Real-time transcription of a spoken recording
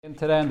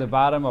Today on the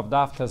bottom of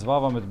Daf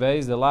Tezvav Amud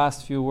Beis, the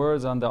last few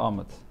words on the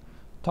Amud.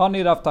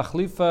 Tani Rav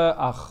Tachlifa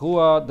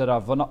Achua de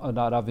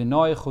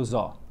Ravinoi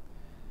Chuzah.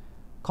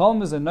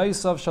 Kolm is a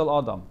noisav shel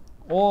Adam.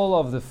 All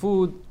of the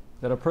food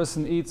that a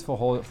person eats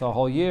for the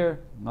whole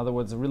year, in other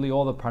words, really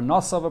all the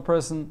parnas of a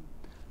person,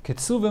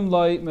 Kitsuvim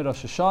Loi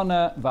Mirosh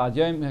Hashanah V'ad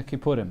Yom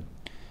Kippurim,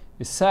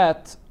 is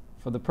set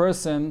for the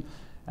person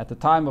at the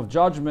time of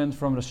judgment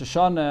from Rosh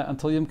Hashanah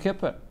until Yom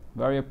Kippur.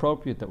 Very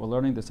appropriate that we're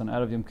learning this on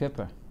Erev Yom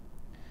Kippur.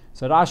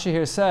 So Rashi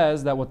here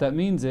says that what that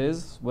means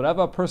is,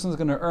 whatever a person is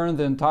going to earn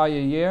the entire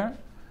year,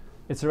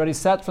 it's already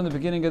set from the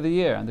beginning of the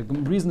year. And the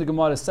reason the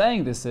Gemara is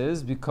saying this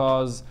is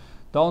because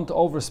don't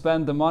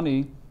overspend the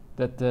money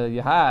that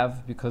you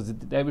have, because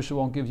the Eibusha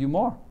won't give you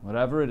more.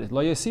 Whatever it is.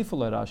 Lo yesifu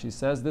lo, Rashi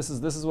says, this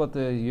is what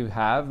you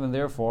have, and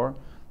therefore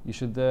you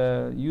should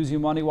use your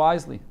money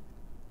wisely.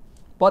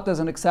 But there's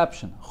an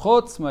exception.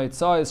 Chutz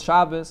ma'itzah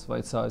Shabbos,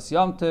 va'itzah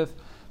Yom Tov,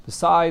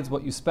 besides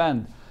what you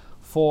spend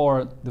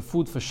for the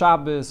food for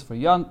Shabbos, for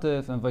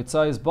Yontif, and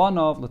Vaitzayis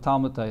Bonov,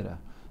 l'Talmud Torah.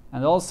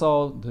 And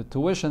also the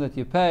tuition that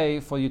you pay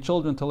for your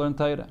children to learn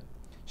Torah.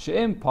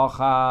 She'im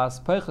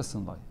pachas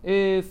peichesin loy.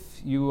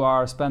 If you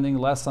are spending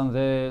less on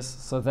this,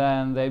 so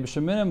then the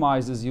Eibusha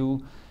minimizes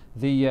you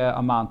the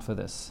amount for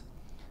this.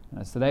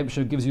 So the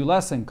Eibusha gives you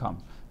less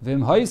income.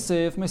 Vim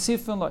hoisif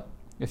mesifin loy.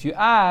 If you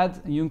add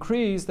and you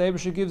increase, the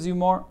Eibusha gives you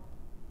more.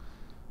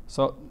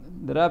 So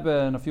the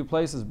Rebbe in a few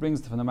places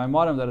brings from the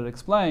Maimorim that it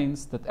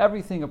explains that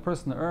everything a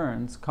person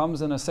earns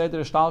comes in a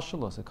Seder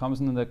Shtalshalus. It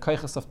comes in the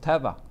Keiches of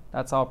Teva.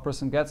 That's how a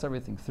person gets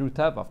everything, through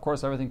Teva. Of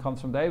course, everything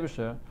comes from the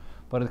Eibusha,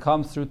 but it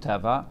comes through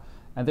Teva,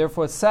 and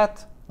therefore it's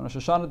set from Rosh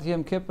Hashanah to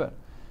Yom Kippur.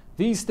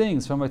 These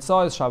things from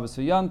Eitzah, Shabbos,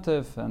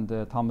 V'Yantif, and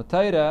the Talmud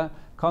Torah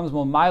comes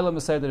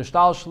Mo'mayla Seder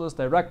Shtalshalus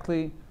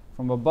directly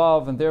from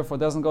above, and therefore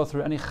doesn't go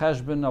through any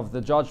cheshbon of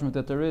the judgment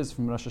that there is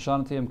from Rosh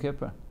Hashanah to Yom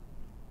Kippur.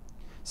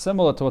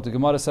 Similar to what the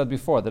Gemara said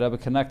before, the Rebbe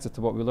connects it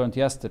to what we learned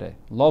yesterday.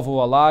 Lovu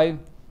alai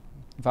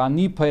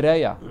v'ani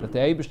peireya, that the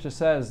Eibishter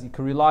says, you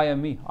can rely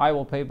on me, I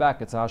will pay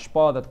back. It's a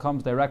hashpah that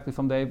comes directly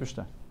from the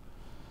Eibishter.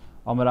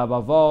 Amar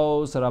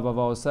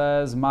Rabavo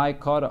says, my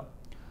kara.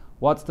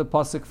 What's the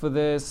pasuk for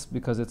this?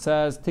 Because it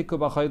says, Tiku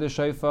b'chayde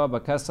shofar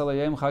b'kesel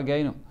yem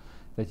chagenu,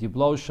 that you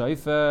blow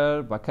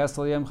shofar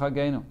b'kesel yem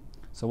chagenu.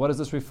 So what is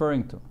this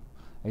referring to?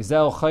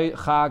 Ezel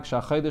chag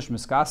sha'chaydesh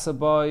miskasa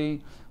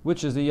boi,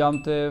 which is the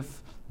Yom Tov,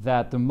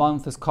 that the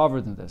month is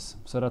covered in this.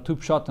 So there are two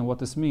pshatim, what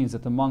this means,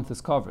 that the month is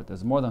covered.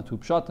 There's more than two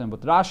pshatim,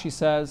 but Rashi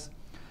says,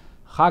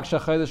 Chag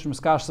Shachedesh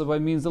Miskash Sabay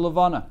means the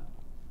Levana.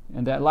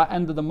 In the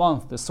end of the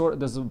month,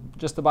 there's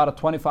just about a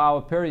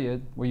 24-hour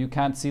period where you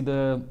can't see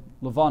the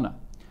Levana.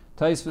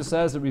 Taisva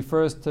says it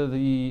refers to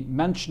the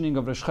mentioning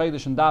of Rosh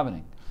Chodesh and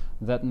davening.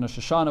 That in Rosh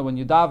Hashanah, when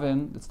you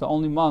daven, it's the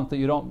only month that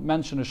you don't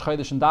mention Rosh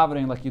Chodesh and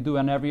davening like you do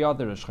in every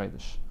other Rosh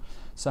Chodesh.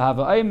 So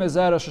Hava'ay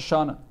Mezer Rosh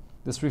Hashanah.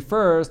 This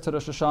refers to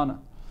Rosh Hashanah.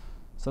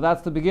 So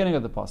that's the beginning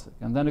of the pasuk,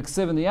 and then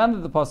in the end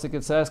of the pasuk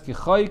it says Ki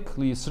chayk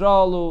li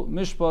Yisraelu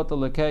mishpat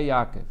lekei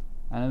Yaakov.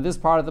 And in this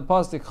part of the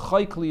pasuk,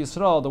 chayk li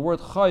Yisrael, the word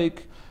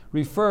chayk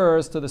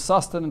refers to the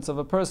sustenance of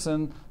a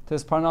person to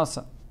his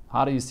parnasa.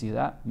 How do you see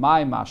that?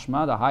 My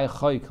mashma the hay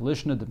chayk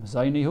lishna de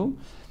mezaynihu.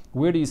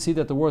 Where do you see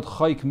that the word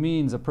chayk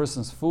means a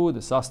person's food,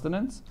 the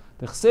sustenance?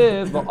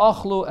 T'chsev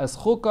va'achlu es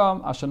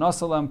chukam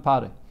ashenasalem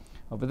pare.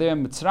 Over there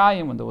in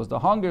Mitzrayim, when there was the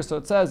hunger, so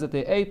it says that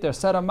they ate their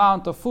set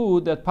amount of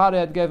food that Pare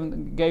had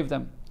gave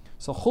them.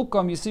 So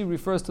chukam, you see,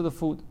 refers to the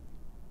food.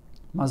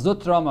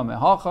 Mazutra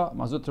mamehacha.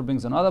 Mazutra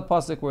brings another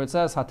pasuk where it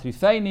says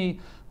hatrifeini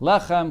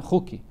lechem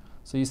chuki.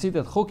 So you see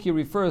that chuki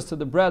refers to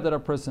the bread that a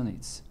person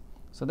eats.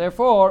 So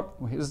therefore,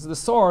 this is the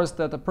source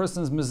that a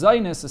person's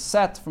mezainis is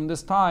set from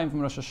this time,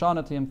 from Rosh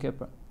Hashanah to Yom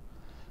Kippur.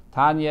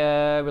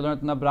 Tanya, we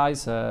learned in the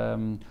Brayse,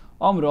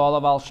 Omru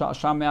alav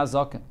shamei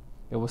azaken.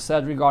 It was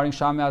said regarding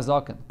Shamei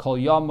Azaken, Kol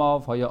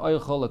Yamav Haya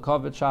Oichel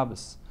LeKavod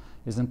Shabbos.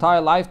 His entire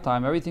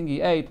lifetime, everything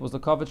he ate was the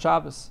Kavod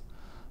Shabbos.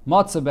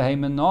 Matzah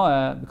Behemen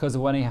Noah, because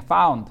when he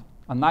found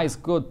a nice,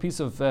 good piece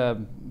of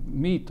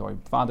meat, or he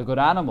found a good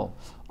animal,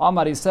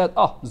 Amar, he said,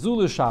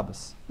 Zulu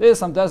Shabbos.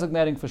 This I'm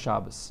designating for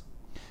Shabbos.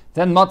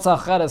 Then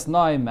Matzah Cheres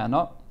Noah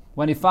Mena,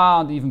 when he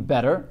found even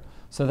better,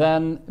 so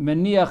then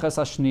Meniach Es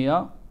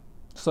Ashniya,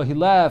 so he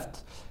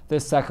left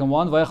this second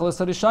one, Vaychel Es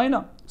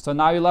Harishayna. So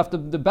now he left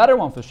the better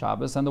one for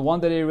Shabbos, and the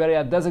one that he already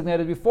had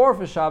designated before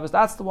for Shabbos,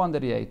 that's the one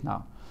that he ate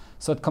now.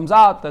 So it comes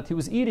out that he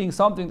was eating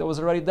something that was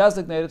already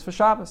designated for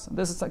Shabbos. And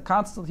this is a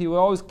constant, he will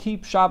always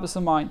keep Shabbos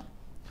in mind.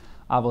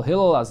 Aval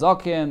Hillel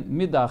Azaken,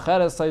 Midah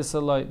Cheres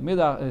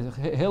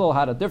Haisaloi, Hillel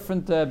had a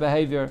different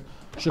behavior.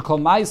 Shekol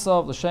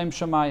Maisav, L'Shem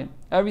Shemayim.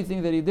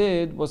 Everything that he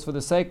did was for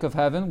the sake of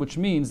heaven, which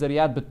means that he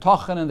had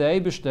betochen in the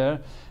Eibishter,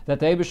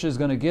 that the Eibishter is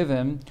going to give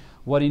him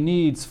what he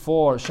needs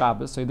for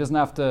Shabbos, so he doesn't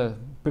have to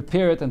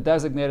prepare it and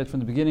designate it from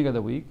the beginning of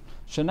the week.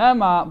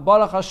 Shenema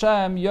Baruch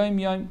Hashem Yom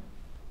Yom.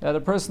 The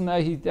person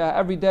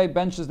every day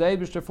benches the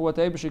Eibishter for what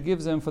the Eibishter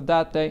gives him for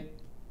that day.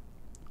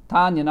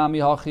 Tanya Nami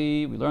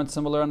Hachi, we learned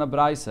similar in the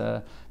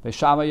Brayse.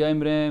 Beishama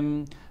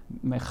Yomrim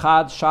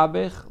Mechad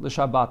Shabich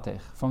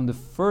L'Shabbatech. From the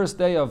first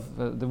day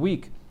of the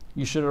week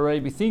you should already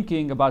be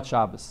thinking about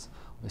Shabbos.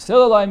 And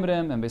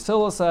Beis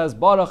Hillel says,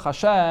 Baruch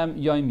Hashem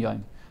Yom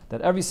Yom,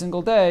 that every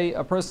single day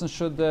a person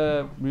should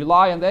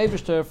rely on the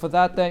Eibishter for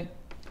that day.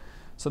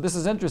 So this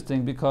is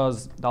interesting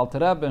because the Alter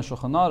Rebbe and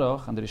Shulchan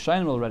Aruch and the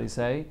Rishonim will already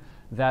say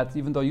that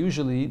even though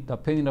usually the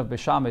opinion of Beis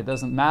Shammai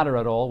doesn't matter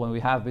at all when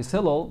we have Beis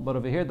Hillel, but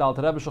over here the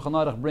Alter Rebbe Shulchan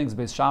Aruch brings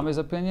Beis Shammai's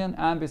opinion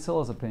and Beis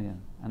Hillel's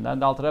opinion. And then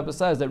the Alter Rebbe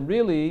says that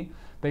really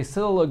Beis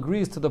Hillel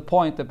agrees to the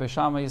point that Beis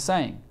Shammai is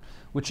saying,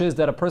 which is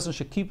that a person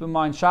should keep in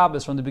mind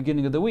Shabbos from the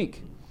beginning of the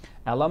week.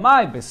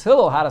 Elamai, Beis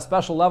Hillel had a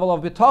special level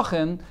of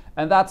bitochin,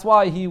 and that's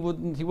why he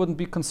wouldn't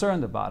be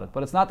concerned about it.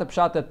 But it's not the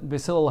pshat that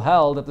Beis Hillel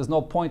held that there's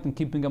no point in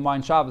keeping in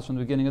mind Shabbos from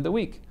the beginning of the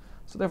week.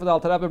 So therefore the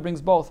Alter Rebbe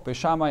brings both Beis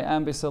Shammai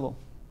and Beis Hillel.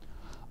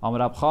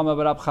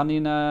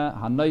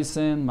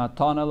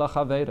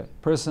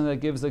 Person that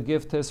gives a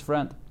gift to his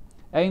friend.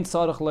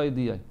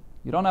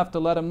 You don't have to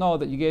let him know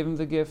that you gave him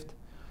the gift.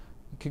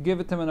 You could give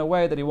it to him in a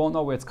way that he won't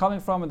know where it's coming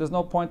from, and there's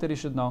no point that he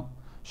should know.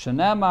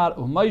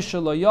 Moshe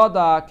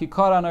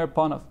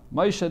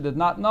did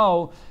not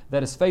know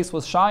that his face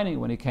was shining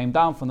when he came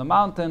down from the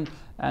mountain,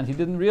 and he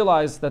didn't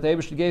realize that the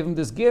Eibishter gave him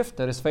this gift,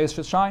 that his face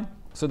should shine.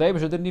 So the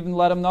Eibishter didn't even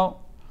let him know.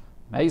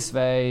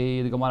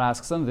 Meisvei, the Gemara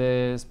asks him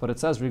this, but it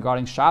says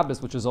regarding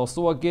Shabbos, which is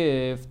also a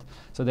gift.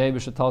 So the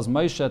Eibishter tells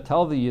Moshe,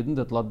 tell the Yidden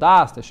that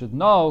Ladas, they should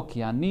know,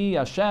 Ki ani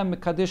Hashem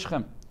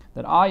mekadishchem,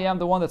 that I am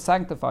the one that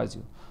sanctifies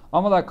you.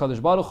 Amalek Kadosh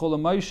Baruch Hu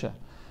Moshe,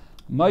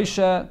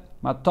 Moshe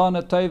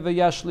matana teiva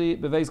yeshli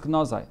beveis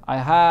gnozai. I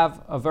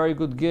have a very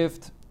good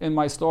gift in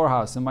my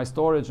storehouse, in my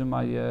storage, in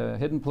my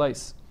hidden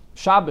place.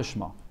 Shabbos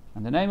Shema.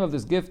 And the name of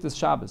this gift is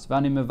Shabbos.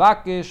 V'ani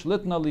mevakish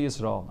litna li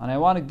Yisrael. And I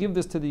want to give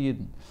this to the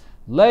Yidden.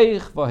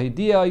 Leich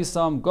v'hidia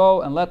isam,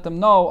 go and let them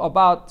know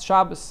about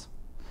Shabbos.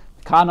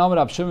 Kan omer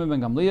Rab Shimon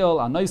ben Gamliel,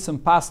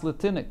 anoisim pas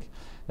litinik.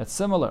 That's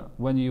similar.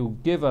 When you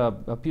give a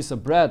piece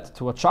of bread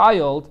to a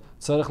child,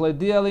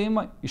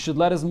 you should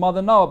let his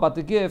mother know about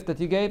the gift that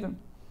you gave him.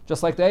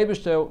 Just like the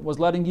Eibishter was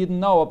letting Yidden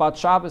know about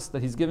Shabbos,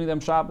 that he's giving them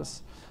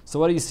Shabbos. So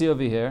what do you see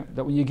over here?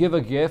 That when you give a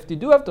gift, you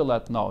do have to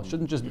let know. It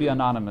shouldn't just be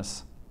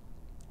anonymous.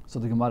 So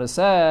the Gemara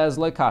says,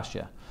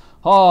 Leikashya.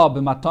 Ha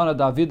b'matana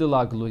David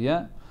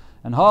l'agluya,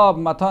 and ha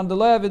b'matana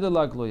David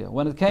l'agluya.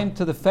 When it came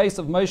to the face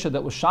of Moshe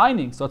that was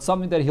shining, so it's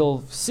something that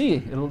he'll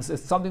see.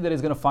 It's something that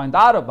he's going to find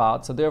out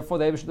about. So therefore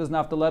the Eibishter doesn't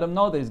have to let him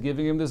know that he's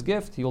giving him this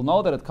gift. He'll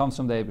know that it comes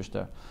from the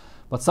Eibishter.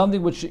 But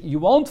something which you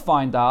won't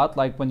find out,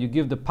 like when you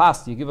give the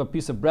past, you give a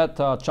piece of bread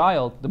to a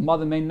child, the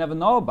mother may never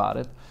know about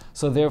it.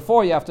 So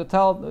therefore, you have to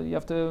tell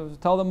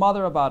the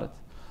mother about it.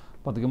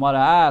 But the Gemara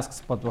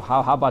asks, but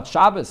how about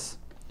Shabbos?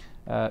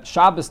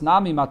 Shabbos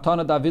nami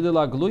matana David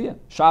l'agluya.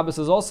 Shabbos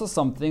is also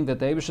something that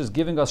the Eibush is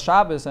giving us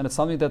Shabbos, and it's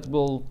something that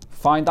we'll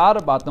find out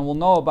about and we'll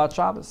know about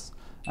Shabbos.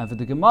 And for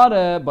the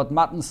Gemara, but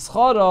matan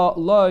schara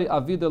loy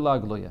David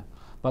l'agluya.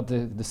 But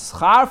the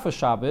schar for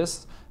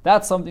Shabbos,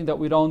 that's something that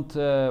we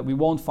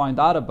won't find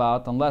out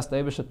about unless the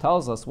Eibishter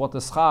tells us what the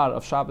schar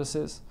of Shabbos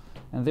is.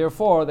 And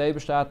therefore, the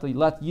Eibishter had to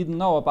let Yidden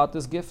know about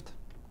this gift.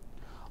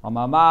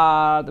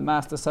 Amamar, the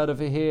master said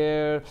over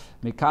here,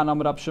 that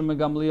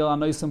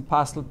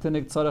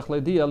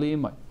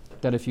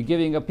if you're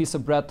giving a piece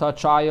of bread to a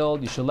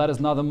child, you should let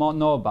his mother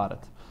know about it.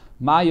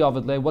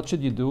 What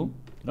should you do? You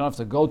don't have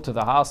to go to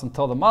the house and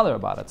tell the mother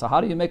about it. So how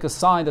do you make a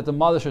sign that the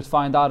mother should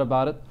find out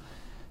about it?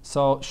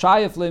 So,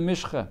 shayef le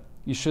mishche.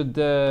 You should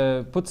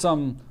put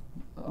some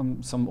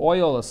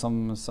oil or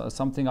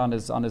something on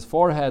his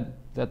forehead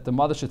that the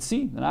mother should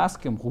see and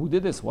ask him, who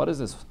did this? What is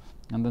this?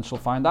 And then she'll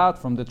find out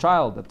from the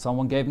child that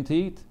someone gave him to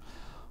eat.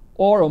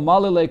 Or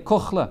umalile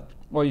kuchle,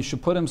 or you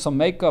should put him some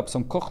makeup,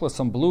 some kuchle,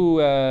 some blue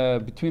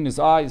between his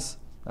eyes.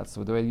 That's the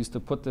way they used to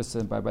put this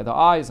by the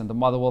eyes, and the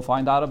mother will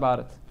find out about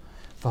it.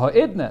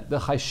 V'ha'idne, the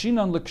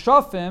chayshinan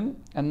l'kshafim,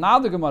 and now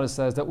the Gemara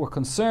says that we're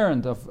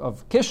concerned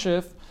of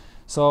kishif.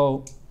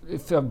 So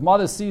if a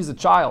mother sees a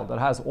child that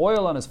has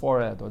oil on his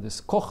forehead, or this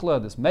kuchla,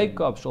 this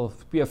makeup, she'll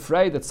be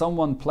afraid that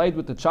someone played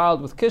with the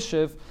child with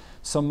kishiv.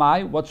 So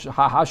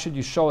how should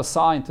you show a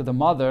sign to the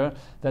mother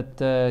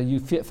that you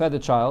fed the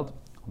child?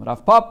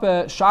 Whatever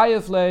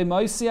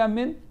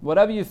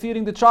you're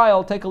feeding the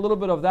child, take a little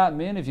bit of that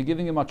min. If you're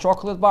giving him a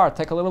chocolate bar,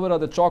 take a little bit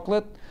of the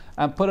chocolate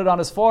and put it on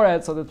his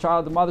forehead so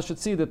the mother should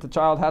see that the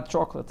child had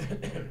chocolate.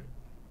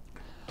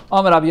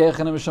 All the mitzvahs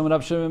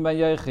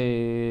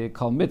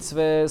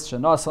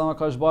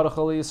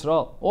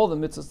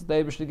that the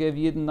Eibishter gave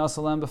Yidden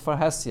Nasalem before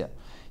Hesya.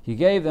 He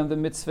gave them the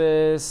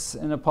mitzvahs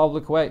in a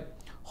public way.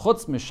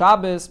 Chutz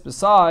mishabbos,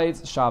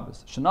 besides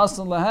Shabbos.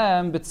 Shenasan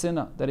lehem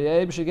bitzina, that the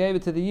Eibishter gave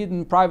it to the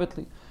Yidden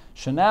privately.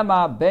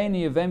 Shenema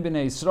beini yevem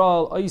b'nei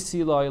Yisrael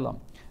oisi lo'ilam,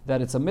 that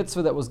it's a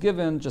mitzvah that was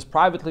given just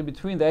privately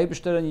between the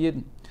Eibishter and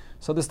Yidden.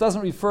 So this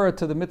doesn't refer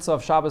to the mitzvah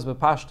of Shabbos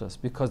b'pashtas,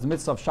 because the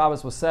mitzvah of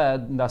Shabbos was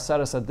said in the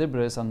Aseres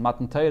Adibris and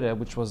Matan Torah,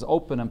 which was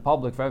open and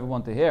public for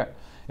everyone to hear.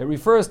 It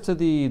refers to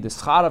the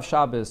schar of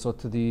Shabbos, or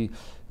to the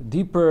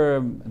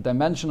deeper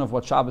dimension of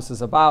what Shabbos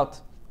is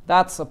about.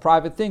 That's a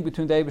private thing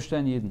between the Eibishter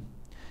and Yidden.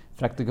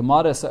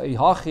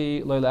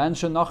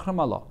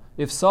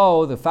 If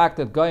so, the fact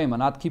that Goyim are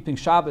not keeping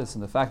Shabbos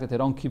and the fact that they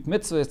don't keep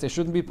mitzvahs, they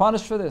shouldn't be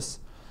punished for this.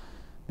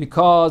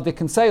 Because they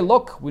can say,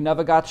 look, we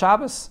never got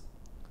Shabbos.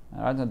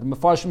 Right? And the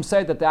Mefarshim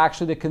say that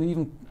they can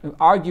even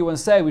argue and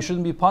say we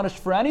shouldn't be punished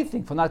for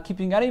anything, for not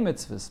keeping any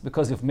mitzvahs.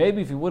 Because if we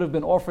would have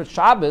been offered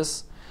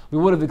Shabbos, we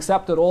would have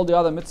accepted all the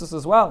other mitzvahs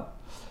as well.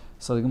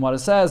 So the Gemara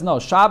says, no,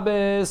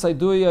 Shabbos, I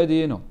do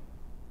yadinu.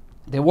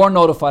 They weren't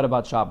notified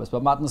about Shabbos,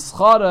 but Matan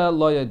Schara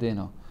lo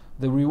yadinu.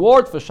 The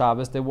reward for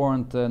Shabbos, they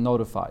weren't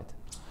notified.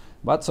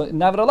 But so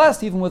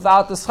nevertheless, even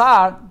without the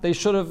schar, they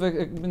should have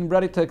been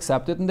ready to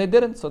accept it, and they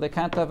didn't, so they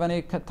can't have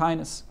any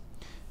kindness.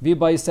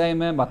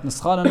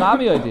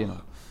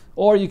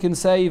 Or you can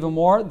say even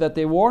more that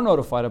they were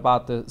notified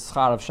about the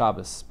schar of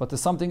Shabbos, but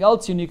there's something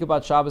else unique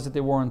about Shabbos that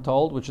they weren't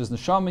told, which is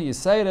neshama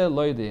yisera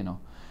lo yadinu.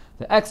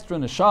 The extra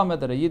neshama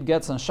that a yid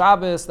gets on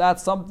Shabbos,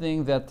 that's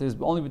something that is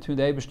only between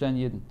the Eibishter and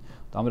Yidden.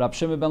 Rab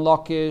Shimon ben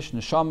Lakish,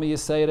 neshama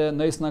yisera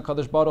neisna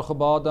kadosh baruch hu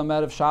ba'adam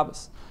erev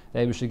Shabbos. The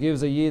Eibishter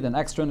gives a yid an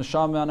extra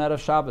neshama on erev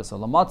Shabbos.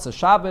 Alamatza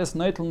Shabbos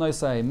neitl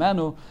noisei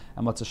menu,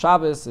 and matzah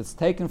Shabbos it's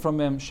taken from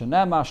him.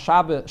 Shenema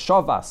Shabbos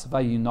shavas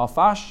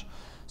vayinofash.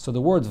 So the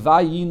word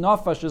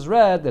vayinofash is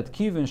read that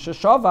kivin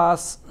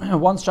sheshavas.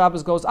 Once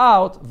Shabbos goes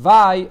out,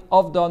 vay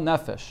avda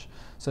nefesh.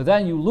 So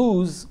then you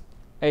lose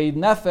a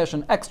nefesh,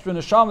 an extra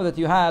neshama that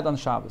you had on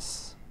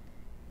Shabbos.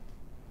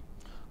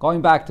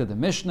 Going back to the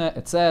Mishnah,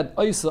 it said,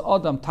 Oisa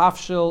Adam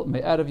Tafshil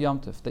Me'erev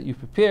Yomtiv, that you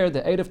prepare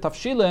the Erev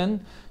Tafshilin,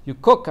 you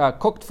cook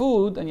cooked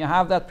food, and you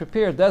have that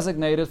prepared,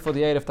 designated for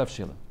the Erev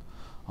Tafshilin.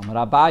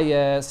 Amar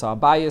Abaye, so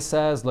Abaye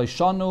says,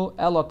 Loishanu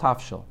Elo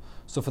Tafshil.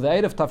 So for the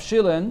Erev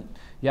Tafshilin,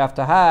 you have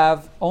to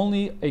have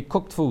only a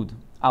cooked food.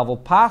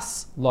 Avol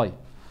pas loy.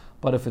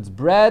 But if it's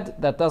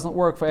bread, that doesn't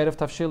work for Erev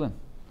Tafshilin.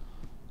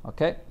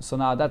 Okay, so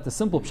now that the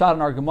simple pshat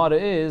in our Gemara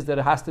is that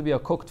it has to be a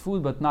cooked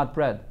food, but not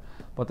bread.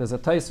 But there's a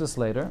Taisvus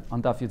later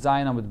on Daf Yud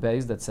Zayin Amud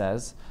Beis that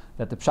says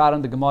that the pshat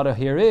in the Gemara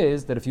here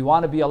is that if you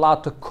want to be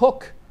allowed to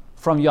cook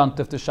from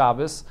Yontif to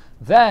Shabbos,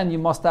 then you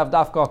must have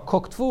dafka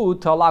cooked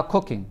food to allow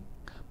cooking.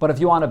 But if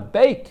you want to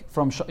bake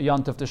from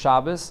Yontif to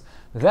Shabbos,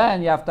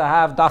 then you have to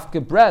have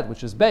dafka bread,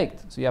 which is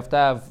baked. So you have to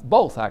have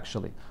both,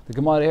 actually. The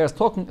Gemara here is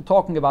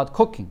talking about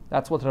cooking.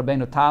 That's what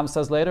Rabbeinu Tam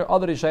says later.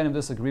 Other Rishonim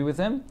disagree with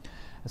him.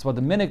 It's what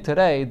the minig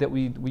today, that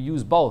we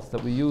use both,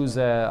 that we use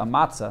a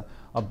matzah,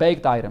 a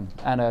baked item,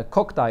 and a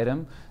cooked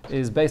item,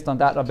 is based on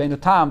that Rabbeinu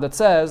Tam that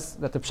says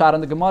that the pshat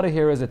in the Gemara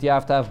here is that you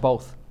have to have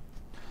both.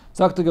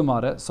 Zok the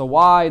Gemara, so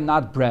why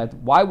not bread?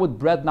 Why would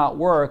bread not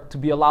work to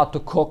be allowed to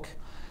cook?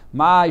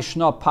 Ma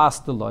ishna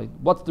pasteloi.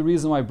 What's the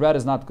reason why bread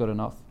is not good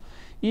enough?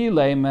 If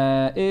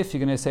you're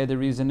going to say the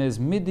reason is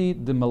midi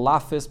de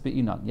melafis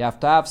be'inan. You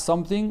have to have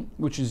something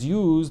which is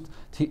used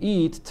to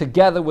eat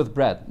together with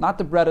bread, not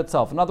the bread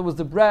itself. In other words,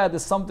 the bread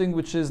is something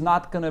which is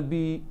not going to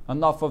be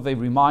enough of a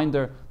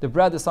reminder. The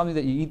bread is something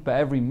that you eat by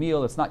every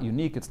meal. It's not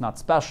unique. It's not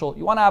special.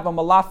 You want to have a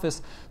malafis,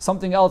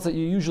 something else that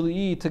you usually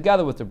eat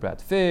together with the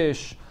bread.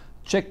 Fish,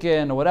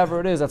 chicken, or whatever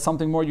it is, that's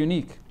something more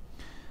unique.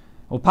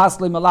 So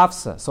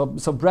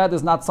bread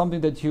is not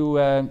something that you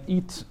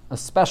eat a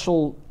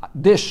special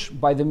dish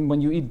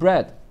when you eat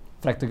bread.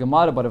 But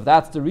if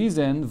that's the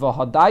reason,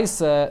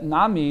 the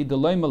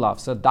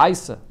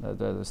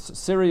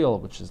cereal,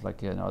 which is like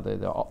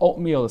the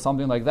oatmeal or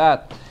something like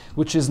that,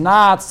 which is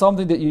not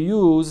something that you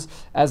use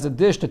as a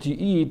dish that you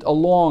eat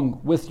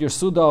along with your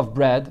suda of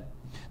bread.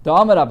 The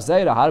Amar Rab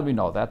Zeira, how do we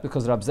know that?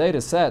 Because Rab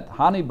Zeira said,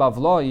 Hani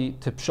Bavloi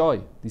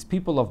Tipshoi. These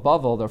people of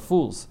Bavel, they're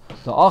fools.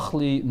 The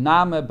Achli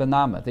Name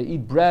Bename. They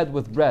eat bread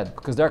with bread,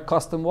 because their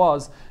custom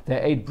was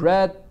they ate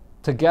bread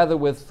together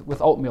with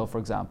oatmeal, for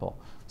example.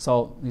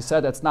 So he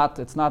said it's not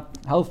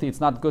healthy, it's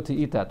not good to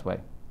eat that way.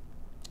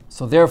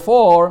 So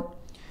therefore,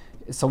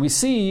 we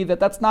see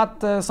that that's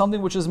not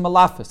something which is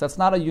malafis. That's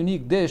not a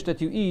unique dish that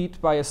you eat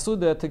by a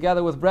suda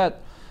together with bread.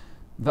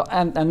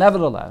 And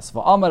nevertheless,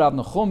 that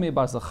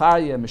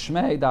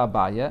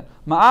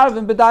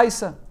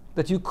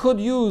you could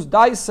use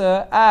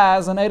daisa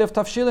as an erev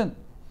tafshilin.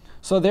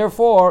 So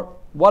therefore,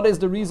 what is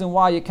the reason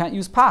why you can't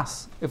use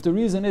pas? If the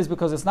reason is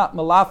because it's not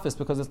malafis,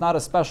 because it's not a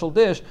special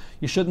dish,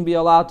 you shouldn't be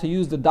allowed to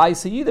use the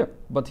daisa either.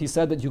 But he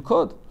said that you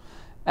could.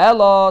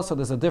 Ella, so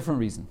there's a different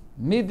reason.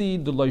 Midi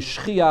duloy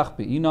shchiach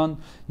be'inon.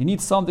 You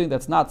need something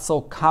that's not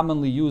so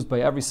commonly used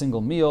by every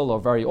single meal or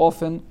very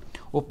often.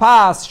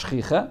 Upas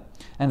shchicha.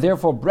 And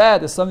therefore,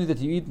 bread is something that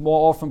you eat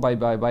more often by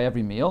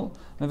every meal.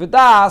 And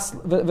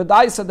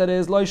v'daisa, that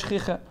is lo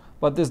shchicha.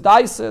 But this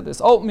daisa, this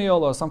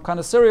oatmeal or some kind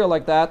of cereal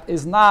like that,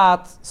 is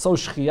not so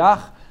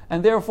shchiach,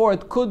 and therefore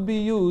it could be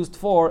used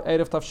for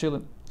erev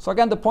tafshilin. So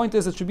again, the point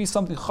is it should be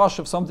something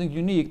chashuv, something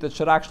unique that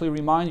should actually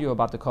remind you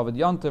about the kavod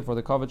yontif or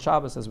the kavod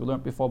Shabbos, as we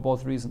learned before,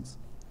 both reasons.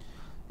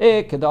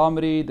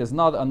 There's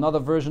another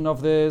version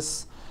of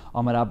this.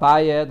 Amar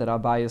Abaye, that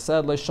Abaye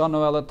said, Leishanu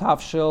ela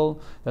tafshil,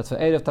 that for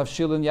erev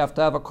tafshilin you have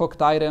to have a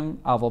cooked item,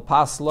 avol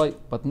pas loy,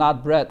 but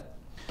not bread.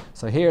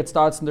 So here it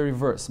starts in the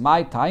reverse.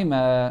 My time,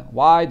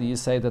 why do you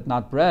say that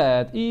not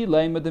bread? Is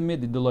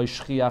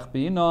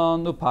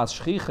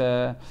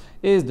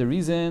the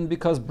reason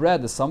because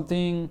bread is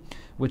something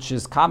which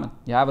is common.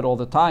 You have it all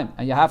the time.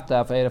 And you have to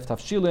have Erev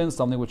Tafshilin,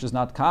 something which is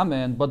not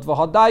common, but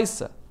v'ha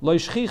daisa, lo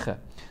ishchiche.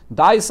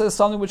 Daisa is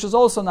something which is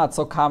also not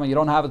so common. You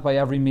don't have it by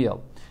every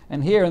meal.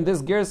 And here in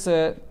this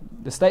Girsa,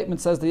 the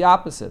statement says the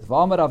opposite.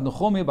 V'omer Rav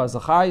Nechumi bar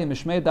Zachariah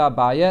mishmei da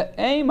Abaye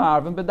ein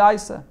marvin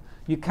b'daisa.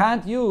 You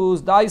can't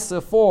use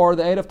daisa for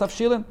the Erev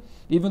Tafshilin,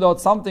 even though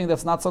it's something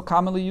that's not so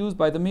commonly used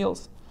by the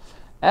meals.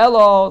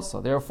 Elo,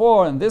 so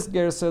therefore, in this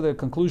Gersa, the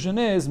conclusion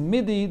is,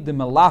 midi de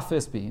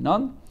melafis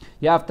bihinon.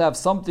 You have to have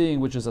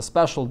something which is a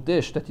special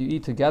dish that you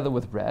eat together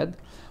with bread.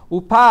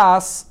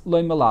 Upas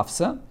loy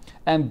melafse,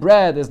 and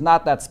bread is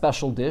not that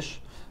special dish.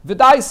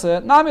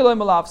 V'daise, nami loy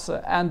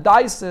melafse, and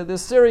daise,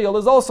 this cereal,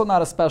 is also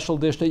not a special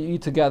dish that you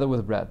eat together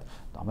with bread.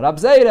 The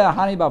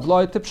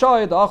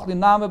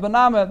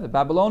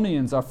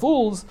Babylonians are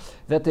fools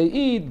that they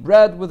eat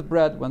bread with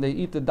bread when they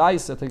eat the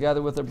daise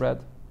together with the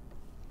bread.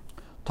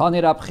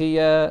 Tani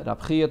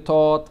Rabchia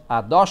taught,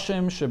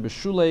 Adoshim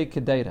shebeshulei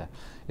kedeira.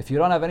 If you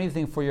don't have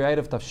anything for your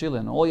Erev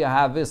Tafshilin, all you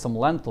have is some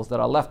lentils that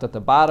are left at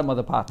the bottom of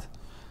the pot.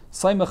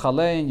 Saimech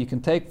alein, you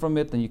can take from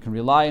it and you can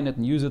rely on it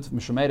and use it for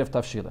Mishum Erev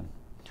Tafshilin.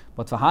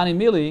 But for Hani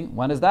Mili,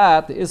 when is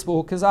that? The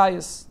Isbuhu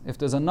Kezayis. If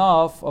there's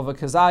enough of a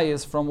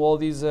Kezayis from all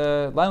these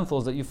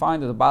lentils that you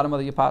find at the bottom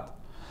of your pot.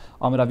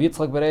 Amir Rav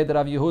Yitzchak Bereid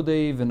Rav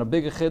Yehudi, v'in a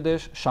big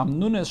Chiddush, Sham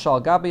Nunes shal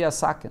gabi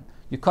asakin.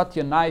 You cut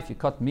your knife, you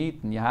cut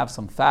meat, and you have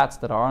some fats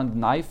that are on the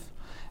knife,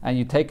 and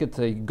you take it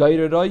to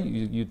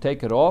you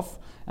take it off,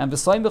 and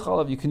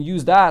you can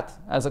use that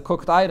as a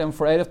cooked item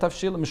for Erev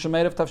Tafshilin, Mishum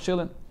Erev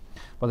Tafshilin.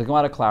 But the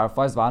Gemara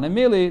clarifies,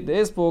 V'anemili, the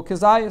Isbu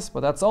Kezayis, but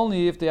that's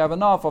only if they have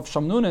enough of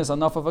Shamnunis,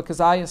 enough of a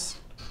Kezayis.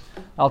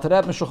 Alter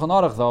Rebbe Shulchan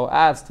Aruch, though,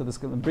 adds to this,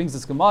 brings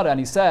this Gemara, and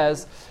he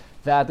says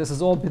that this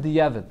is all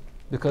b'diavad,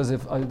 because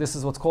if this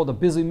is what's called a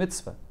busy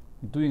mitzvah.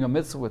 Doing a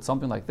mitzvah with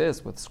something like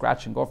this, with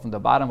scratching off from the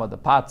bottom of the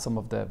pot some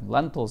of the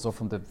lentils or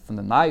from the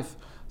knife,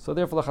 so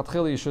therefore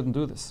lechatchila you shouldn't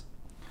do this.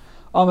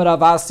 Amar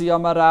Avasi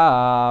Amar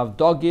Rav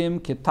Dogim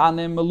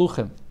Kitanim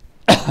Meluchim,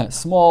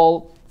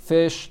 small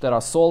fish that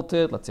are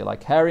salted, let's say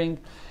like herring.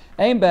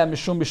 Ein be'em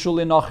mishum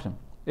bishuli nochrim.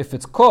 If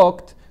it's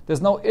cooked,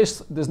 there's no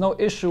issue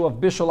of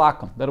bishul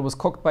akum, that it was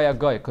cooked by a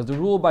guy, because the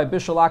rule by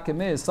bishul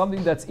akum is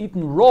something that's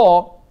eaten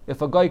raw.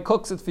 If a guy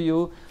cooks it for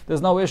you,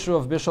 there's no issue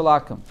of bishul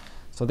akum.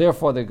 So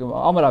therefore, the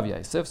Amar Rav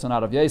Yosef, so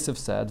now Rav Yosef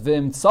said,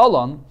 Vim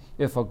tzalon,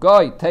 if a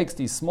guy takes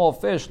these small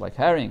fish like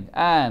herring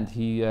and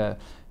he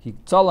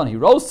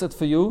roasts it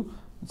for you,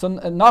 it's a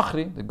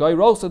nachri, the guy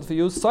roasted for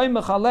you,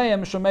 soymech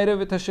aleim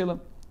shomerev v'tashilin.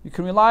 You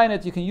can rely on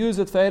it, you can use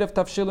it for Erev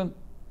Tafshilin.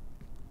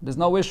 There's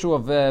no issue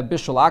of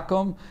bishul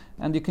akum,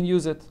 and you can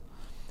use it.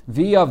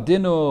 V'yav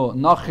dinu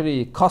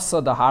nachri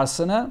kasa da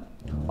harsene,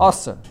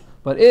 aser.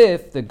 But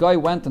if the guy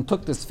went and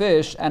took this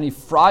fish and he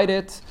fried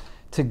it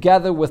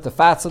together with the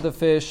fats of the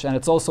fish, and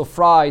it's also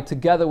fried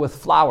together with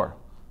flour,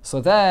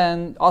 so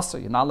then also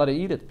you're not allowed to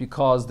eat it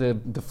because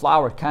the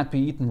flour can't be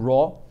eaten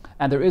raw,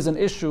 and there is an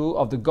issue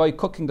of the guy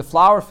cooking the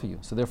flour for you,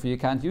 so therefore you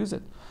can't use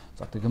it.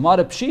 So the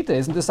Gemara Pshita,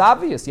 isn't this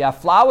obvious? You have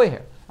flour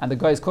here, and the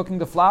guy is cooking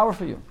the flour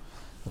for you.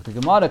 But the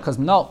Gemara, because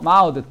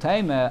Mao the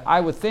Taimeh,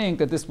 I would think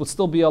that this would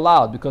still be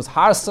allowed, because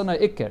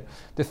Harsana Iker,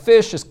 the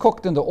fish is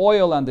cooked in the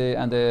oil and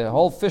the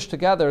whole fish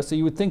together, so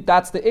you would think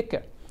that's the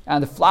Iker.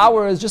 And the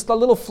flour is just a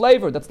little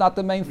flavor. That's not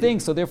the main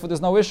thing. So therefore,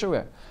 there's no issue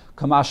here.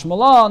 Kamash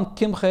Malan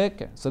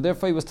kimche. So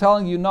therefore, he was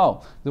telling you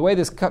no. The way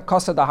this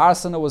kasa da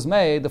harsana was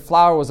made, the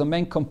flour was a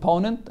main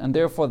component, and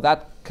therefore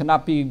that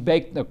cannot be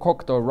baked or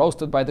cooked or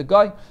roasted by the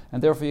guy,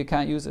 and therefore you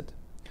can't use it.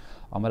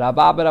 Amar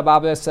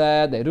Rabba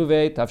said,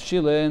 "Eruvet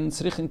tafshilin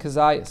tzrichin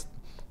kezayis."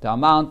 The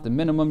amount, the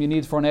minimum you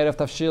need for an erev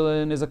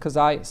tafshilin is a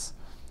kezayis.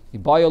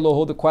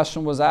 The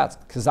question was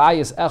asked: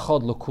 Kezayis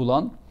echad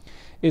lekulan.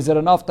 Is it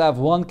enough to have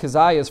one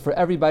kezayis for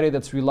everybody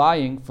that's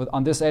relying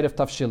on this Erev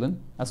Tafshilin?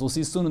 As we'll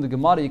see soon in the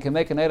Gemara, you can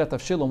make an Erev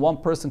Tafshilin. One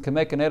person can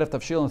make an Erev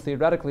Tafshilin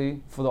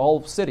theoretically for the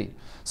whole city.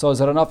 So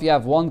is it enough you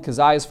have one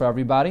kezayis for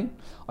everybody?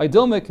 Or you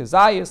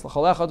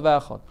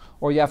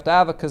have to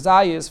have a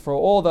kezayis for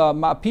all the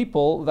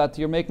people that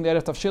you're making the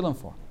Erev Tafshilin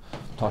for.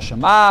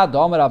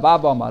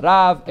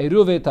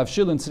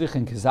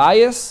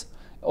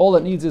 All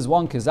it needs is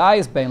one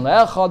kezayis, bein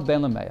le'echad,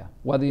 bein le'meya.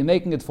 Whether you're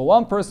making it for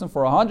one person,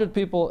 for 100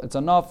 people, it's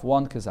enough,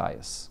 one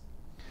kezayis.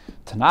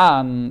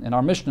 Tanan, in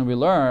our Mishnah we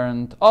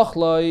learned,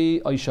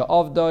 Ochloi, Oisha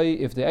Avdoi,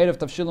 if the Erev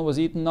Tafshilin was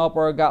eaten up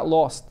or got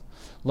lost,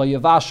 Lo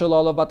Yevashel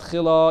Olav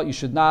Batchila, you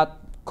should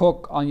not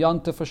cook on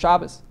Yontif for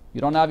Shabbos.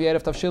 You don't have your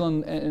Erev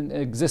Tafshilin in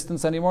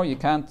existence anymore, you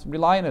can't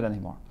rely on it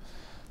anymore.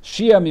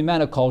 Shia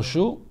Mimena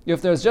Kolshu,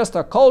 if there's just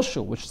a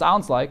Kolshu, which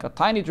sounds like a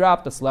tiny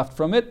drop that's left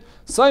from it,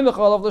 Soymech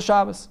Olav the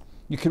Shabbos.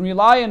 You can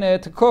rely on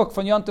it to cook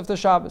from Yontif to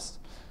Shabbos.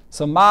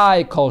 So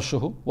my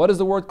kolshu, what does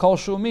the word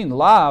kolshu mean?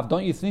 Lav,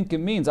 don't you think it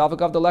means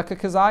avagav deleka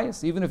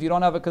kezayis? Even if you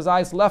don't have a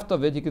kezayis left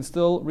of it, you can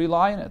still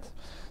rely on it.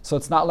 So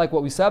it's not like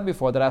what we said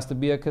before, that has to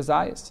be a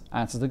kezayis.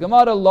 Answers the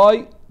Gemara,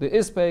 loy, the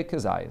ispe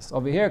kezayis.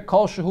 Over here,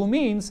 kolshu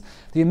means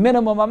the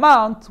minimum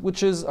amount,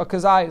 which is a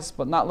kezayis,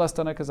 but not less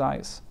than a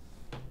kezayis.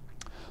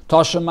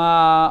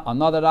 Toshima,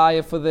 another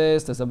ayah for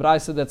this, there's a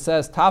brayso that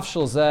says,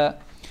 tafshil zeh,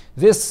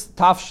 this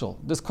tafshil,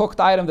 this cooked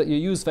item that you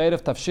use for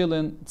Erev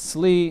Tafshilin,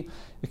 tzli,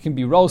 it can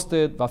be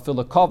roasted,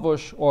 vafila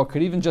kavush, or it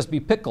could even just be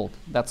pickled.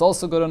 That's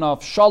also good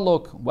enough.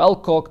 Shaluk, well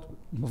cooked,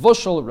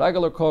 mavushal,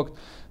 regular cooked.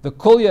 The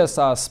kulyas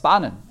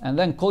spanin, and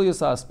then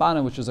kulyas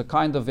spanin, which is a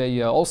kind of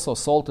a also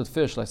salted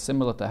fish, like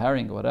similar to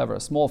herring or whatever, a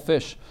small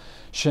fish.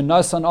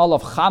 Shenasan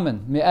olav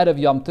chamin me'erev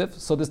yomtiv.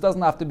 So this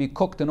doesn't have to be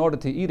cooked in order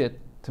to eat it.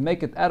 To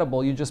make it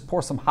edible, you just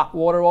pour some hot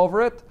water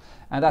over it,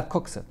 and that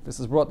cooks it. This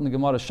is brought in the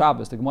Gemara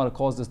Shabbos. The Gemara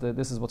calls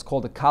this is what's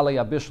called a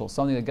kalei abishal,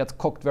 something that gets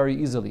cooked very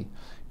easily.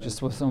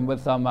 Just what's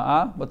Spanish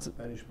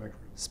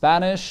mackerel.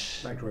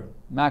 Spanish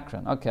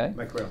mackerel. Okay.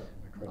 Mackerel.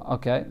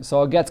 Okay.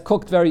 So it gets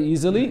cooked very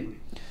easily.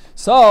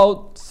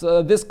 So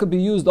this could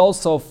be used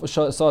also.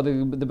 So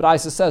the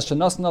Braisa says,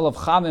 "Shenasnal of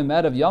chamim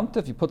erev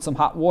yomtiv." You put some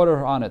hot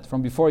water on it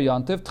from before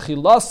yomtiv.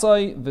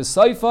 Tchilasai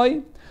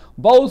v'soifai,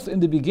 both in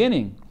the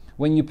beginning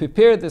when you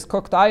prepare this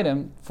cooked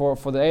item for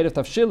the Erev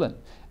Tafshilin,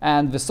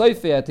 and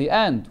v'soifai at the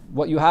end,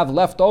 what you have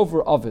left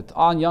over of it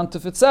on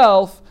yomtiv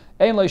itself,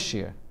 ein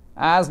leishir,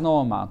 has no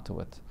amount to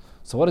it.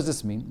 So what does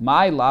this mean?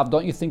 My love,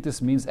 don't you think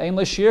this means ein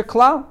leishir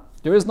klal?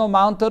 There is no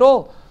amount at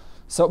all.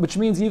 So which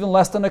means even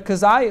less than a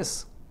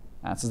kazayas.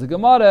 Answers the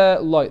Gemara,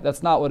 loy,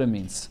 that's not what it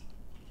means.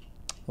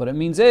 What it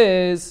means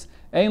is,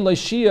 ein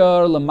leishir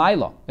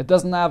lemaila. It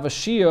doesn't have a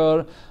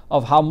shear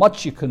of how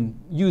much you can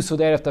use for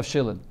the Erev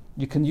Tafshilin.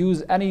 You can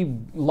use any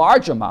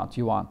large amount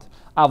you want.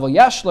 Avol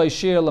yesh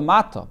leishir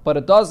lemata, but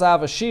it does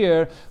have a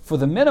shear for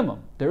the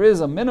minimum. There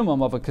is a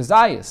minimum of a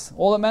kazayas.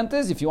 All it meant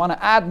is, if you want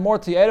to add more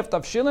to Erev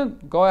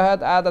Tafshilin, go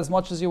ahead, add as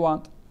much as you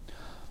want.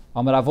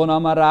 Amaravon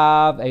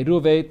amarav,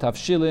 Eruve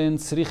Tafshilin,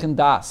 Srichin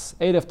Das.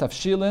 Erev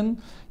Tafshilin,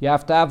 you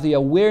have to have the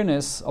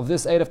awareness of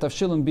this Erev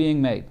Tafshilin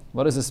being made.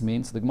 What does this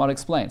mean? So the Gemara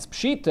explains.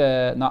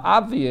 Pshita, now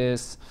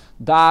obvious,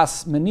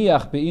 Das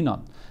Meniach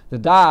Be'inon. The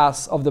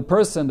Das of the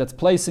person that's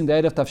placing the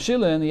Erev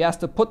Tafshilin, he has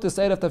to put this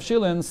Erev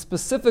Tafshilin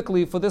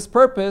specifically for this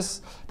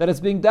purpose that it's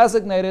being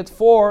designated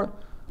for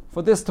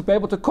this to be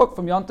able to cook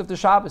from Yom Tov to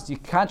Shabbos. You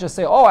can't just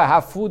say, oh, I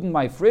have food in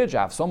my fridge,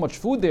 I have so much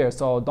food there,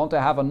 so don't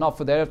I have enough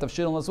for the Erev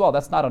Tafshilin as well?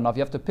 That's not enough.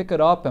 You have to pick it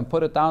up and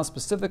put it down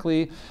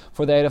specifically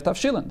for the Erev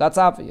Tafshilin. That's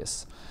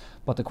obvious.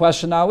 But the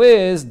question now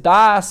is,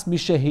 Das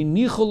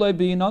Mishehinichu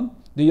Leibinon?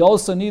 Do you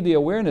also need the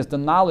awareness, the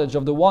knowledge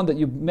of the one that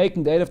you're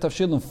making the Erev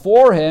Tafshilin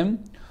for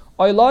him?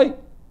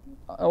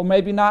 Or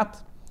maybe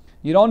not.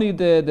 You don't need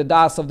the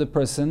Das of the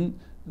person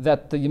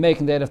that you're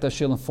making the Erev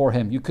Tafshilin for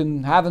him. You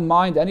can have in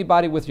mind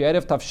anybody with your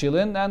Erev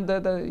Tafshilin,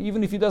 and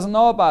even if he doesn't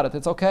know about it,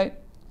 it's okay.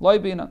 Loi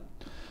bina.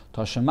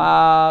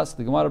 Toshemas,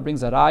 the Gemara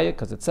brings a raya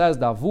because it says,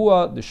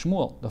 Davua, the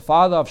Shmuel, the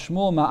father of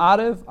Shmuel,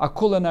 Ma'arev,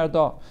 Akula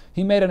Nerda.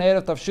 He made an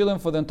Erev Tafshilin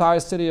for the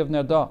entire city of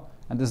Nerda.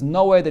 And there's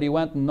no way that he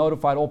went and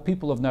notified all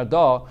people of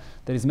Nerda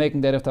that he's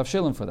making the Erev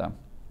Tafshilin for them.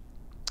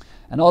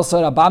 And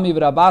also Rabami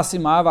v'Rabasi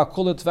Ma'av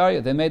Akula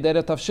Tveria. They made the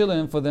Erev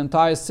Tafshilin for the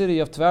entire city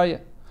of Tveria.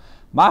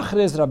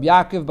 Machriz Rabbi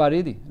Yaakov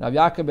Baridi. Rabbi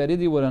Yaakov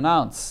Baridi would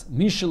announce,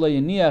 Mishla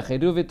Yiniach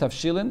Eruvit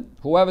Tafshilin.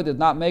 Whoever did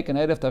not make an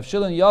Erev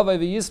Tafshilin, Yavai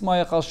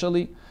v'Yismayach al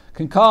Shali,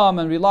 can come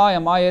and rely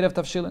on my Erev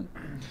Tafshilin.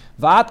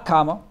 Va'at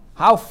Kama.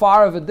 How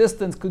far of a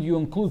distance could you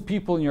include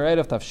people in your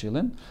Erev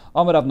Tafshilin?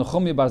 Amar Rav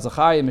Nechumi Bar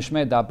Zachariah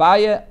Mishmei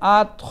Dabaye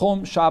at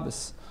Tchum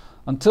Shabbos.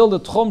 Until the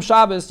Tchum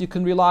Shabbos, you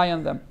can rely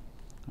on them.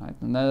 Right?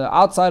 And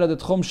outside of the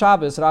Tchum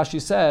Shabbos, Rashi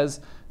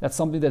says that's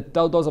something that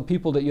those are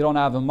people that you don't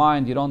have in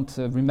mind, you don't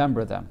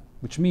remember them.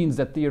 Which means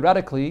that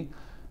theoretically,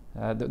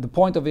 the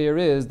point of here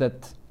is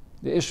that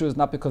the issue is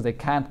not because they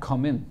can't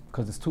come in,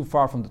 because it's too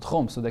far from the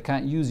Tchum, so they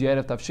can't use your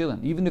Erev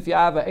Tafshilin. Even if you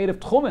have an Erev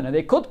Tchumin, and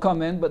they could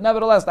come in, but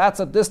nevertheless,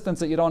 that's a distance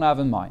that you don't have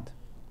in mind.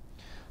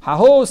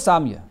 Haho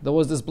Samya, there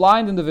was this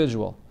blind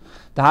individual.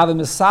 To have a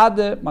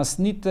Mesade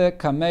Masnite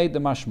Kamei de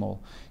Mashmol.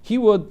 He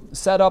would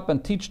set up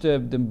and teach the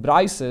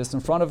Braises in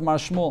front of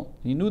Mashmol.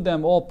 He knew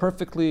them all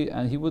perfectly,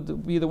 and he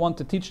would be the one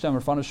to teach them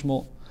in front of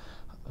Shmuel.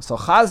 So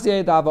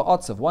Chazdei Dava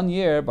Otzev, 1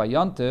 year by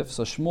Yontif,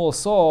 so Shmuel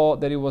saw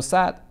that he was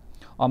sad.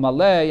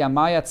 Amalei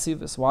Amayat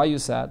Sivis, why are you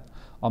sad?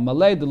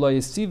 Amalei de lo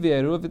yesivi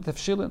eruvit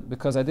tafshilin,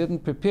 because I didn't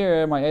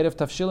prepare my Erev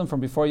Tafshilin from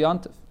before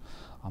Yontif.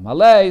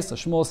 Amalei, so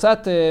Shmuel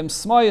said to him,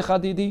 Smoi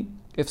Chadidi,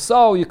 if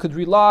so, you could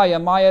rely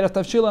on my Erev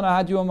Tafshilin, I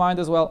had you in mind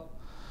as well.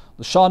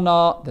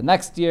 L'shana, the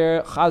next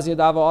year, Chazdei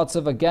Dava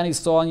Otzev, again he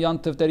saw on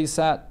Yontif that he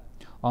sad.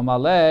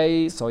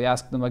 Amalei, so he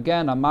asked him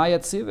again,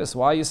 Amayat Sivis,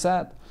 why are you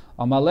sad?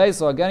 Amalei,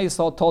 so again he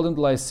told him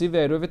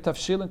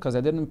because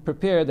I didn't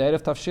prepare the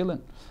Erev Tafshilin.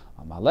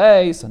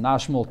 Amalei, so now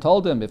Shmuel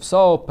told him, if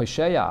so,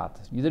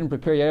 Peshayat, you didn't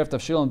prepare your Erev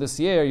Tafshilin this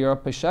year, you're a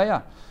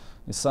Peshaya.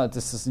 This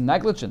is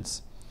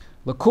negligence.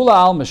 L'kula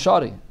al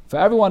Meshari, for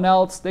everyone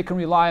else, they can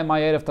rely on my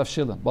Erev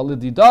Tafshilin. But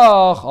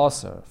l'didach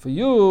aser, for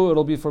you,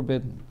 it'll be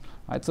forbidden.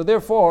 Right? So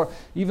therefore,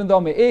 even though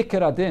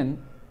me'eker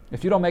adin,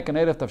 if you don't make an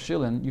Erev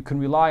Tafshilin, you can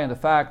rely on the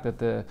fact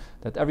that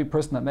every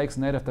person that makes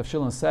an Erev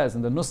Tafshilin says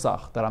in the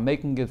Nusach that I'm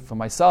making it for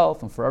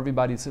myself and for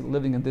everybody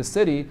living in this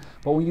city.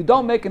 But when you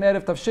don't make an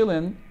Erev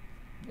Tafshilin,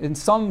 in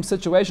some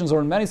situations or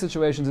in many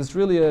situations, it's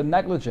really a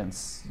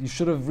negligence. You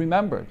should have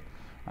remembered.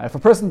 If a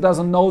person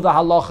doesn't know the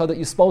halacha that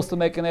you're supposed to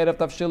make an Erev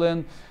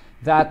Tafshilin,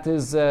 that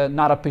is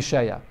not a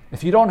pesheya.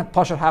 If you don't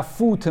have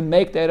food to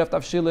make the Erev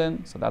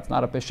Tavshilin, so that's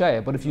not a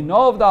pesheya. But if you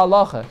know of the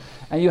halacha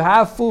and you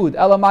have food,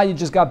 elamai, you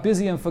just got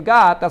busy and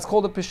forgot, that's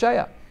called a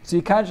pesheya. So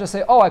you can't just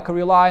say, I could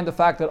rely on the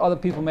fact that other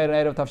people made an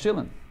Erev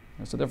Tavshilin.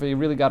 So therefore you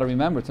really got to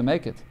remember to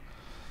make it.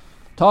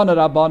 Tana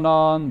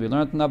Rabbanon, we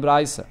learned in the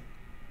Bitzah.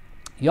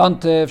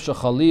 Yontif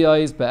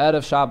shechaliyos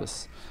be'erev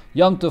Shabbos.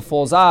 Yontif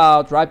falls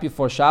out right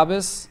before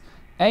Shabbos.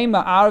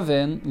 Eima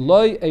arvin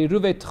loy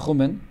eruve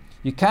tchumen.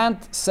 You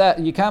can't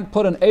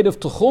put an eruv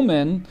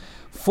tchumen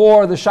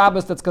for the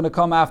Shabbos that's going to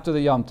come after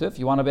the Yontif.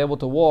 You want to be able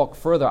to walk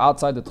further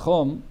outside the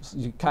tchum.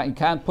 You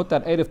can't put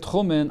that eruv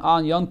tchumen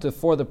on Yontif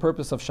for the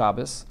purpose of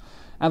Shabbos.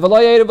 And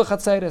v'lo eruv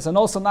v'chatzeres, and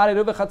also not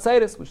eruv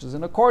v'chatzeres, which is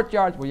in a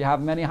courtyard where you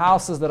have many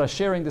houses that are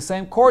sharing the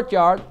same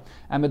courtyard.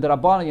 And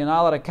midrabanan, you're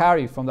not allowed to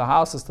carry from the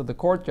houses to the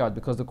courtyard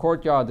because the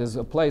courtyard is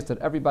a place that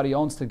everybody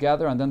owns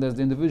together, and then there's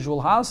the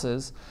individual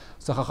houses.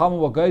 So Chachamim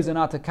will go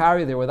not to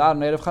carry there without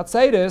an eruv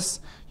chatzeres.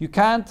 You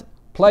can't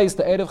place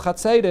the eruv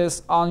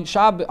chatzeres on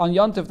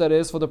Yontif, that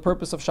is, for the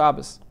purpose of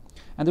Shabbos.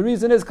 And the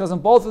reason is because in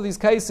both of these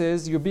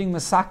cases, you're being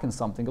mesaken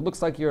something. It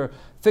looks like you're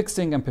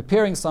fixing and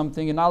preparing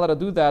something. You're not allowed to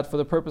do that for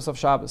the purpose of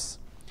Shabbos.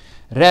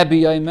 Rabbi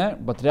Yomer,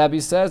 but Rabbi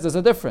says there's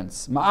a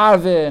difference.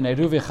 Ma'arve and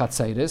eruv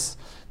chatzeres.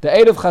 The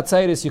eruv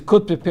chatzeres you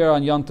could prepare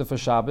on Yontif for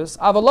Shabbos.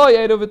 Avaloi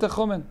eruv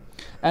techumen,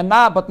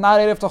 but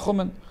not eruv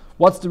techumen.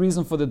 What's the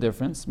reason for the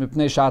difference?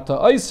 Mipnei shata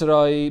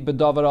oisroi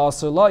bedavar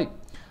aser loy.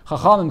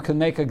 Chachamim can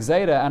make a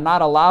gzeira and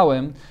not allow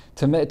him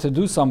to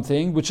do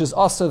something which is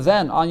aser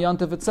then on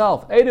Yontif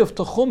itself. Eruv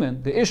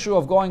techumen, the issue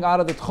of going out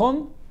of the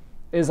tchum,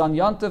 is on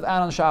Yontif and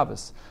on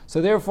Shabbos.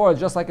 So therefore,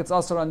 just like it's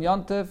aser on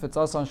Yontif, it's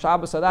aser on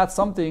Shabbos. So that's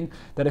something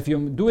that if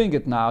you're doing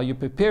it now, you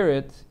prepare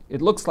it,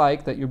 it looks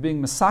like that you're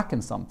being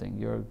mesaken something.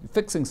 You're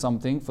fixing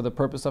something for the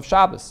purpose of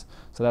Shabbos.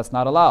 So that's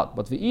not allowed.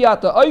 But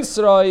v'iyata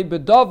oisroi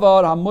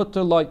bedavar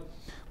hamuter loy.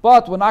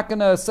 But we're not going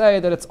to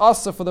say that it's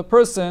aser for the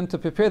person to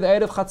prepare the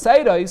eruv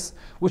chatzeros,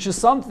 which is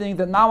something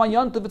that now on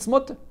Yontif it's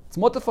mutter. It's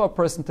mutter for a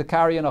person to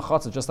carry in a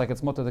chatzah, just like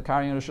it's mutter to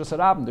carry in a Rosh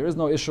Hashanah. There is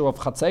no issue of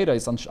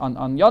chatzeros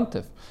on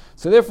Yontif.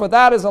 So therefore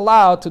that is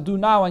allowed to do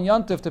now on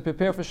Yontif to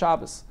prepare for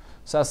Shabbos.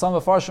 So as some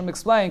of Farshim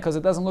explain, because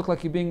it doesn't look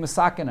like you're being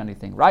mesaken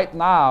anything. Right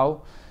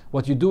now,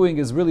 what you're doing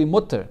is really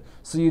mutter.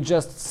 So you're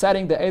just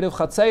setting the eruv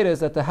chatzeros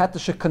that the heter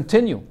should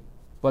continue.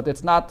 But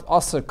it's not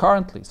aser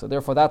currently. So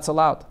therefore that's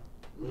allowed.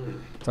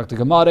 So the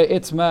Gemara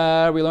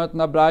Itzmer, we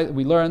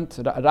learned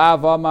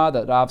Rav Amma,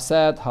 that Rav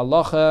said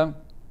halacha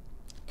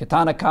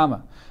ketana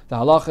kama. The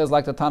halacha is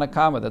like the Tana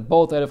Kama, that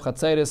both eruv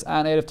chatzeres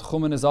and eruv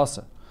techumen is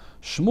aser.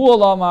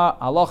 Shmuel Amma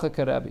halacha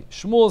kerebi.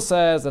 Shmuel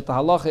says that the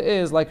halacha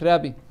is like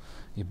Rebbe.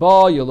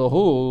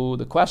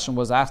 The question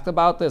was asked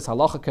about this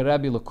halacha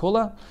kerebi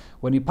lekula.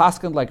 When he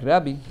paskened like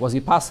Rebbe, was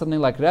he paskening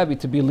like Rebbe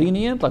to be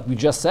lenient, like we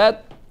just said,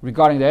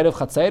 regarding the eruv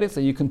chatzeres,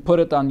 that you can put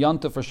it on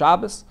Yontif for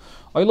Shabbos?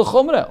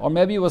 Or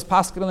maybe he was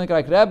paskening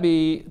like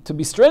Rebbe to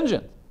be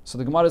stringent. So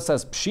the Gemara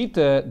says,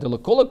 Pshita de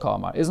lekula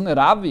kamar. Isn't it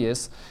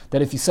obvious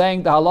that if you're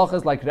saying the halacha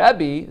is like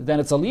Rebbe, then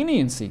it's a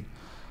leniency?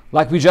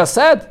 Like we just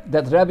said,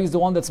 that Rebbe is the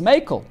one that's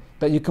mekel,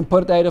 that you can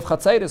put the eruv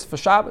chatzeres for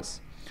Shabbos.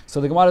 So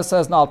the Gemara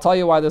says, now I'll tell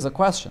you why there's a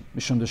question.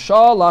 Mishum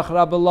deshalach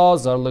Rabbi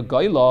Lazar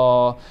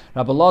legoila.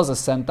 Rabbi Lazar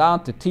sent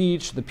down to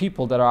teach the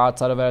people that are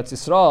outside of Eretz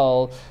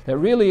Yisrael that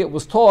really it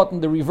was taught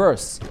in the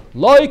reverse.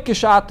 Loi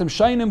kishatim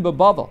shainim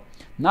bebavel.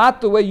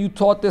 Not the way you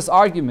taught this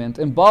argument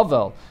in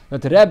Bavel,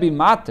 that Rebbe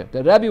matter,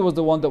 that Rebbe was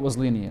the one that was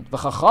lenient.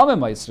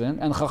 V'chachamim eisrin,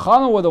 and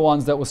Chachamim were the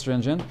ones that were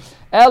stringent.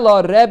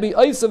 Ela Rebbe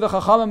eisa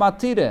v'chachamim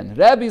matirin.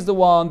 Rebbe is the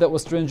one that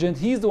was stringent.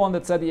 He's the one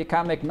that said that you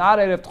can't make not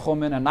erev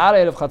tchumen and not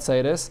erev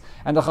chatzeres,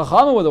 and the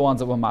Chachamim were the ones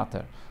that were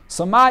matter.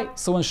 So when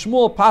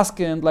Shmuel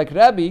paskened like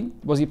Rebbe,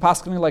 was he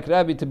paskening like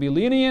Rebbe to be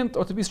lenient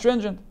or to be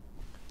stringent?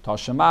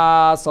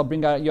 Tashemas, I'll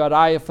bring out your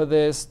raya for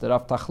this. The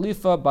Rav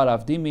Tachlifa bar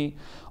Rav Dimi.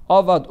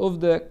 Avad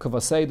uvde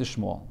kavasei de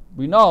Shmuel.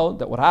 We know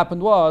that what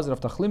happened was Rav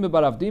Tachlimi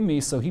bar Rav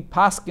Dimi, so he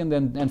paskened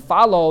and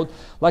followed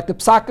like the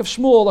psak of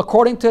Shmuel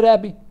according to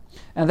Rebbe.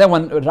 And then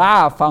when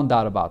Rav found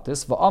out about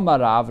this,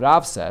 va'amar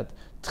Rav said,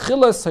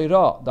 Tchilas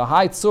hayra, the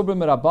high tzubrim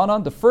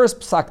merabanan, the first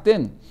psak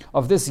din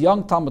of this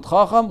young Talmud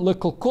Chacham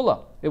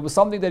lekulkula. It was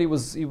something that it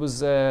was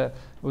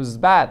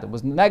bad. It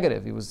was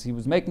negative. He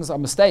was making a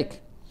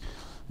mistake.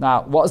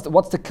 Now, what's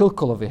the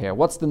kilkul over here?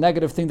 What's the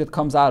negative thing that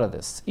comes out of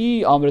this?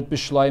 If when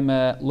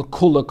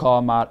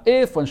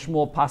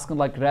Shmuel paskened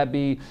like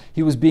Rebbe,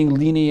 he was being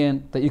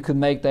lenient that you could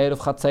make the eruv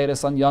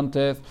chatzeres on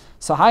Yontif.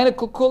 So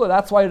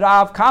that's why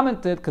Rav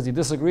commented, because he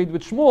disagreed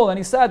with Shmuel, and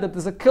he said that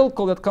there's a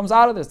kilkul that comes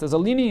out of this. There's a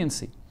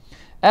leniency.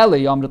 But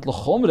if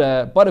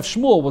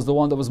Shmuel was the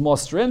one that was more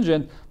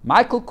stringent,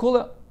 my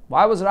kilkula.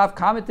 Why was Rav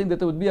commenting that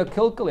there would be a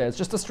kilkul here? It's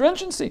just a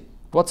stringency.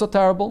 What's so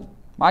terrible?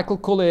 My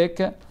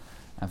kilkula.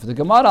 And for the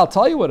Gemara, I'll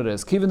tell you what it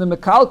is. Even if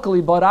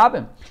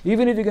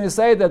you're going to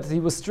say that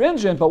he was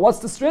stringent, but what's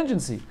the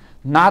stringency?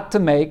 Not to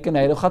make an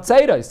eruv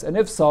chatzeros. And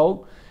if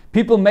so,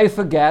 people may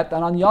forget,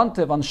 and on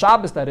Yontiv, on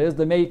Shabbos that is,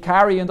 they may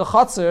carry in the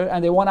chatzar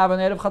and they won't have an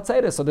eruv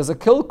chatzeros. So there's a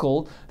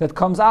kilkul that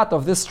comes out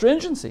of this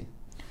stringency.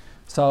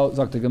 So,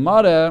 Dr.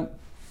 Gemara,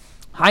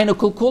 Hainu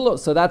kulkulu.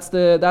 So that's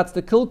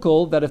the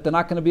kilkul, that if they're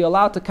not going to be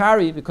allowed to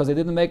carry because they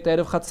didn't make the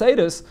Erev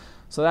Chatzeris,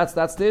 so that's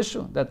the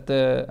issue that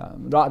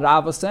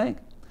Rav was saying.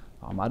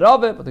 Amar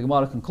Rave, but the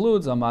Gemara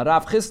concludes, Amar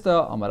Rav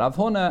Chista, Amar Rav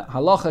Huna,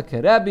 Halacha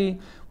keRebbi.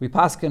 We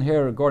paskin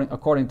here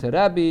according to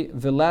Rebbe,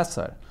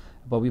 Vilesar.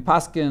 But we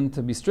paskin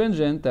to be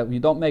stringent that we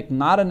don't make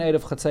not an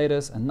Erev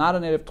Chatzeris and not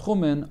an Erev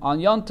Tchumen on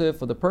Yontif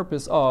for the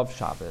purpose of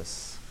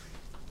Shabbos.